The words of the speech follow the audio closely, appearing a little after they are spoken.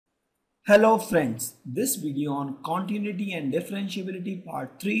Hello friends, this video on continuity and differentiability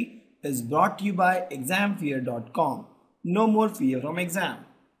part 3 is brought to you by examfear.com. No more fear from exam.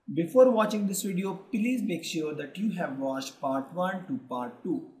 Before watching this video, please make sure that you have watched part 1 to part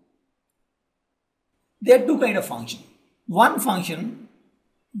 2. There are two kinds of functions. One function,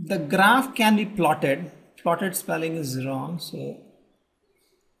 the graph can be plotted. Plotted spelling is wrong, so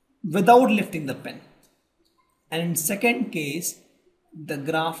without lifting the pen. And in second case, the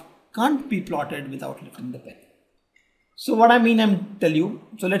graph can't be plotted without lifting the pen. So what I mean, I'm tell you.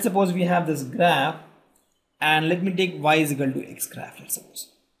 So let's suppose we have this graph, and let me take y is equal to x graph. Let's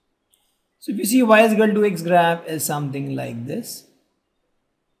suppose. So if you see y is equal to x graph is something like this.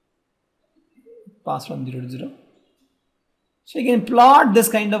 Pass from 0 to 0. So you can plot this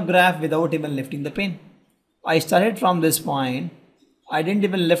kind of graph without even lifting the pen. I started from this point. I didn't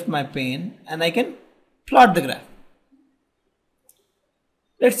even lift my pen, and I can plot the graph.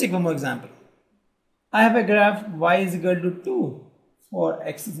 Let's take one more example. I have a graph y is equal to 2 for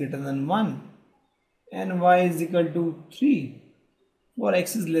x is greater than 1 and y is equal to 3 for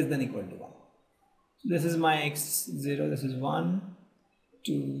x is less than equal to 1. So this is my x0, this is 1,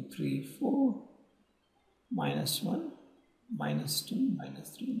 2, 3, 4, minus 1, minus 2,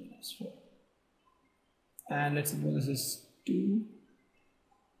 minus 3, minus 4. And let's suppose this is 2,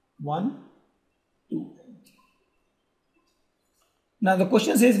 1, 2. Now the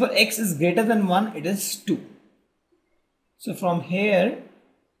question says for x is greater than 1, it is 2. So from here,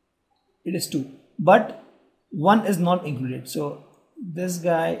 it is 2. But 1 is not included. So this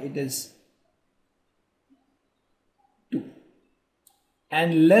guy, it is 2.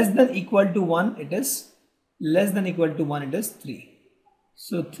 And less than equal to 1, it is 3.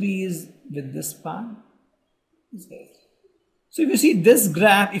 So 3 is with this part. So if you see this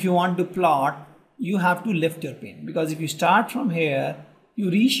graph, if you want to plot, you have to lift your pen, because if you start from here, you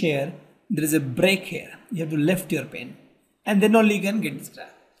reach here, there is a break here. You have to lift your pen, and then only you can get this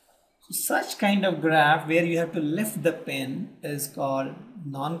graph. So such kind of graph where you have to lift the pen is called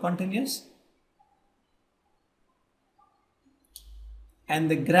non-continuous,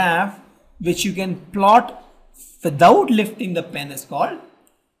 and the graph which you can plot without lifting the pen is called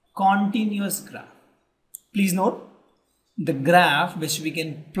continuous graph. Please note, the graph which we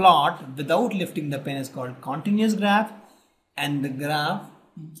can plot without lifting the pen is called continuous graph, and the graph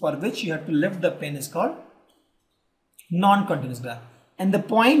for which you have to lift the pen is called non-continuous graph. And the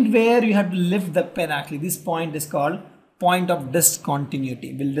point where you have to lift the pen, actually this point is called point of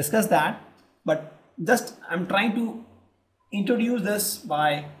discontinuity. We'll discuss that, but just I'm trying to introduce this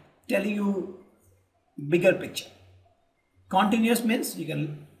by telling you bigger picture. Continuous means you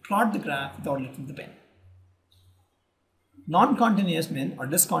can plot the graph without lifting the pen. Non-continuous mean or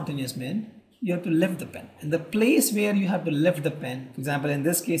discontinuous mean you have to lift the pen, and the place where you have to lift the pen, for example in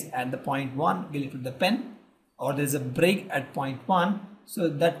this case at the point 1 we lift the pen, or there is a break at point 1, so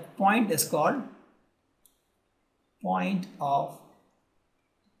that point is called point of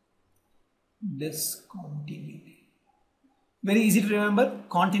discontinuity. Very easy to remember.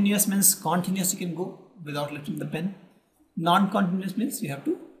 Continuous means continuous, you can go without lifting the pen. Non-continuous means you have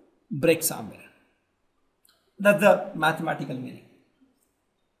to break somewhere. That's the mathematical meaning.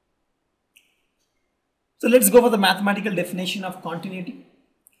 So let's go for the mathematical definition of continuity.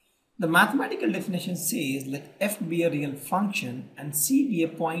 The mathematical definition says let f be a real function and c be a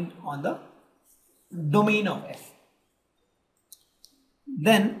point on the domain of f.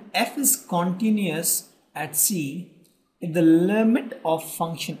 Then f is continuous at c if the limit of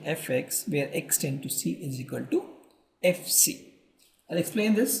function fx where x tends to c is equal to fc. I'll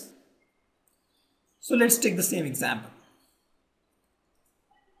explain this. So let's take the same example.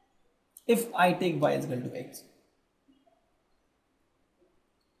 If I take y is equal to x.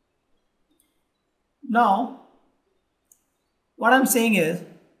 Now, what I'm saying is,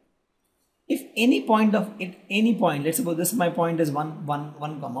 if any point of it, any point, let's suppose this my point is 1, 1,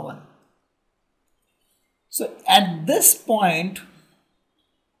 1, comma 1. So at this point,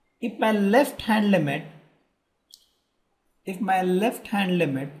 if my left hand limit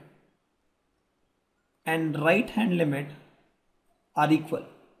and right hand limit are equal,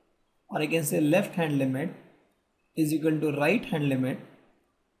 or I can say left hand limit is equal to right hand limit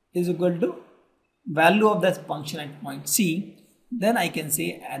is equal to value of that function at point C, then I can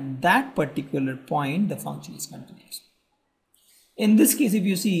say at that particular point the function is continuous. In this case, if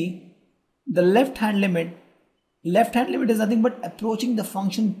you see the left hand limit is nothing but approaching the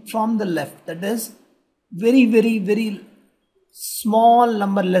function from the left, that is very small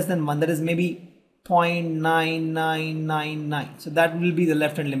number less than 1, that is maybe 0.9999. So that will be the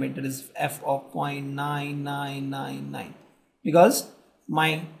left hand limit, that is f of 0.9999, because my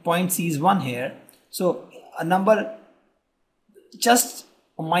point C is 1 here. So a number just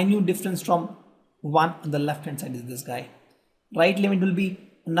a minute difference from 1 on the left hand side is this guy. Right limit will be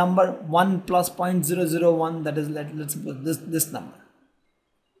number 1 plus 0.001, that is, let's suppose this number.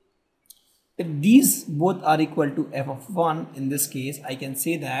 If these both are equal to f of 1, in this case I can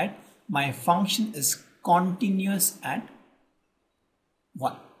say that my function is continuous at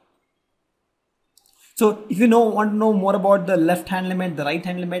 1. So if you want to know more about the left hand limit, the right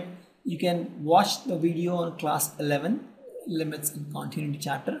hand limit, you can watch the video on class 11 limits and continuity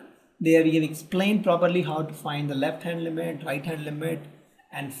chapter. There we have explained properly how to find the left hand limit, right hand limit,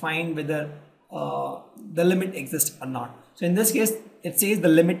 and find whether the limit exists or not. So in this case it says the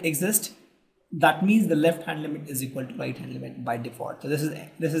limit exists. That means the left hand limit is equal to right hand limit by default. So this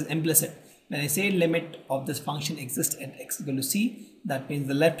is implicit. When I say limit of this function exists at x equal to c, that means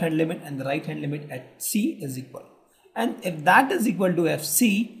the left hand limit and the right hand limit at c is equal. And if that is equal to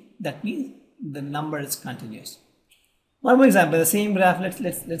fc, that means the number is continuous. One more example, the same graph.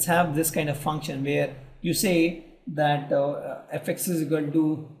 Let's have this kind of function where you say that fx is equal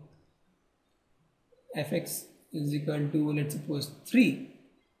to let's suppose 3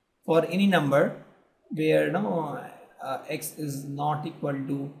 for any number where x is not equal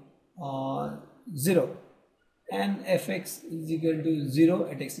to 0 and fx is equal to 0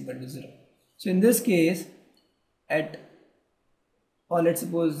 at x equal to 0. So in this case let's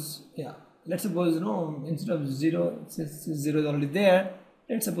suppose instead of 0, since 0 is already there,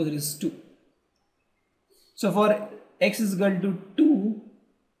 let's suppose it is 2. So for x is equal to 2,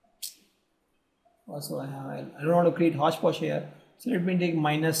 also I don't want to create hodgepodge here, so let me take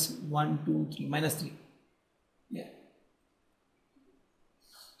minus 1, 2, 3, minus 3. Yeah.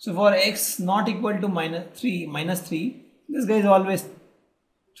 So for x not equal to minus 3, this guy is always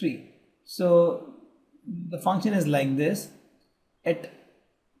 3. So the function is like this.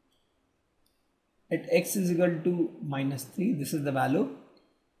 At x is equal to minus 3, this is the value,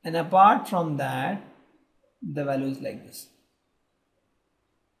 and apart from that the value is like this.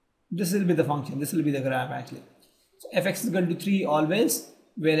 This will be the function, this will be the graph actually. So fx is equal to 3 always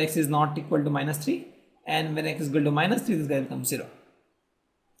where x is not equal to minus 3, and when x is equal to minus 3, this guy becomes 0.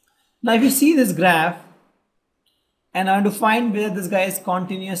 Now if you see this graph and I want to find whether this guy is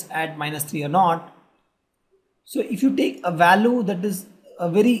continuous at minus 3 or not, so if you take a value that is a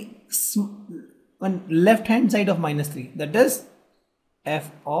very on left hand side of minus 3, that is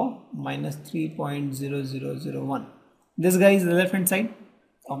f of minus 3.0001, this guy is the left hand side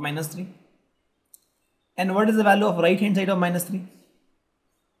of minus 3. And what is the value of right hand side of minus 3?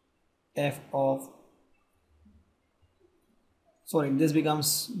 F of, sorry, this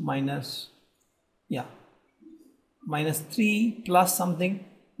becomes minus 3 plus something,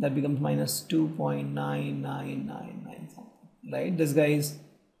 that becomes minus 2.9999 something, right? This guy is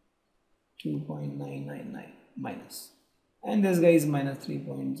 2.999 minus, and this guy is minus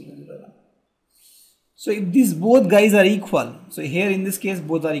 3.001. So if these both guys are equal, so here in this case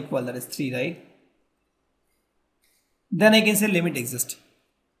both are equal, that is 3, right? Then I can say limit exists.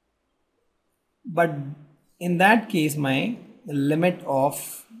 But in that case my limit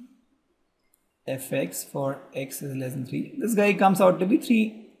of fx for x is less than 3, this guy comes out to be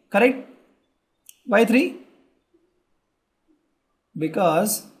 3, correct? Why 3?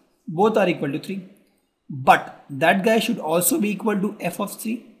 Because both are equal to 3, but that guy should also be equal to f of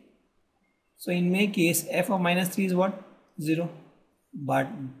 3. So in my case f of minus 3 is what? 0, but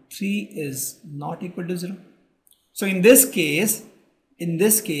 3 is not equal to 0. So in this case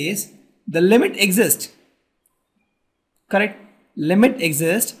the limit exists, correct? Limit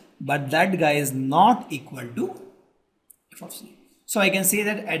exists, but that guy is not equal to f of 3. So I can say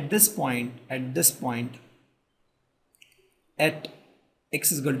that at this point at x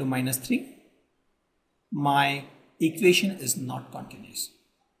is equal to minus 3, my equation is not continuous.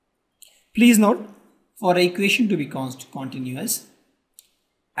 Please note, for an equation to be continuous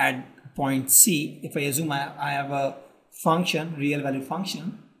at point C, if I assume I have a function, real value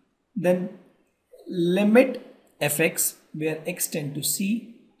function, then limit fx where x tend to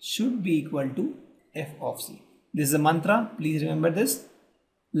c should be equal to f of c. This is a mantra, please remember this.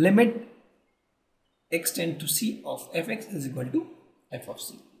 Limit x tend to c of fx is equal to f of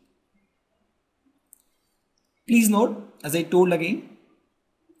c. Please note, as I told again,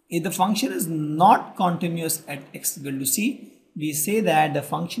 if the function is not continuous at x equal to c, we say that the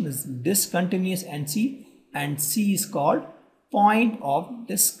function is discontinuous and c is called point of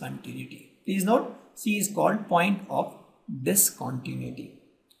discontinuity. Please note, c is called point of discontinuity.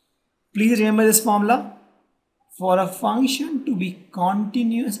 Please remember this formula. For a function to be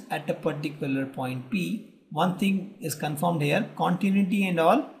continuous at a particular point P, one thing is confirmed here, continuity and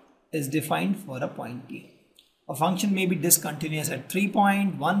all is defined for a point P. A function may be discontinuous at 3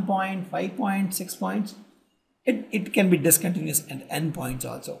 point, 1 point, 5 point, 6 points. It can be discontinuous at n points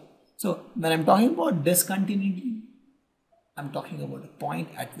also. So when I'm talking about discontinuity, I'm talking about a point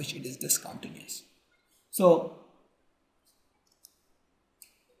at which it is discontinuous. So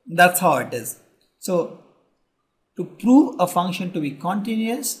that's how it is. So to prove a function to be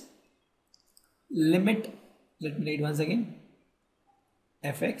continuous, limit, let me write once again,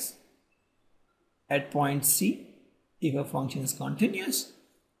 fx at point C, if a function is continuous,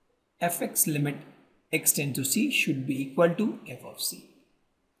 fx limit x tends to C should be equal to f of C.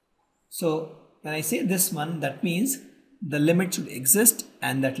 So when I say this one, that means the limit should exist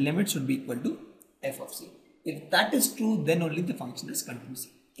and that limit should be equal to f of C. If that is true, then only the function is continuous.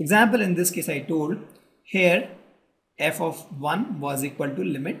 For example, in this case I told here f of 1 was equal to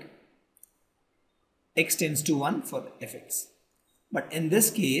limit x tends to 1 for fx. But in this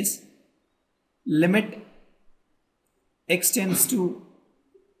case, limit x tends to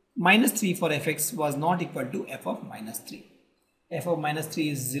minus 3 for fx was not equal to f of minus 3. F of minus 3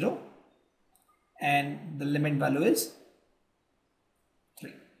 is 0 and the limit value is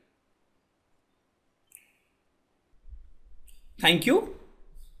 3. Thank you.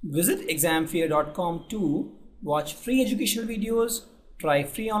 Visit examfear.com to watch free educational videos, try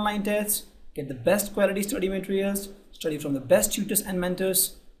free online tests, get the best quality study materials, study from the best tutors and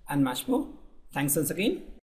mentors, and much more. Thanks once again.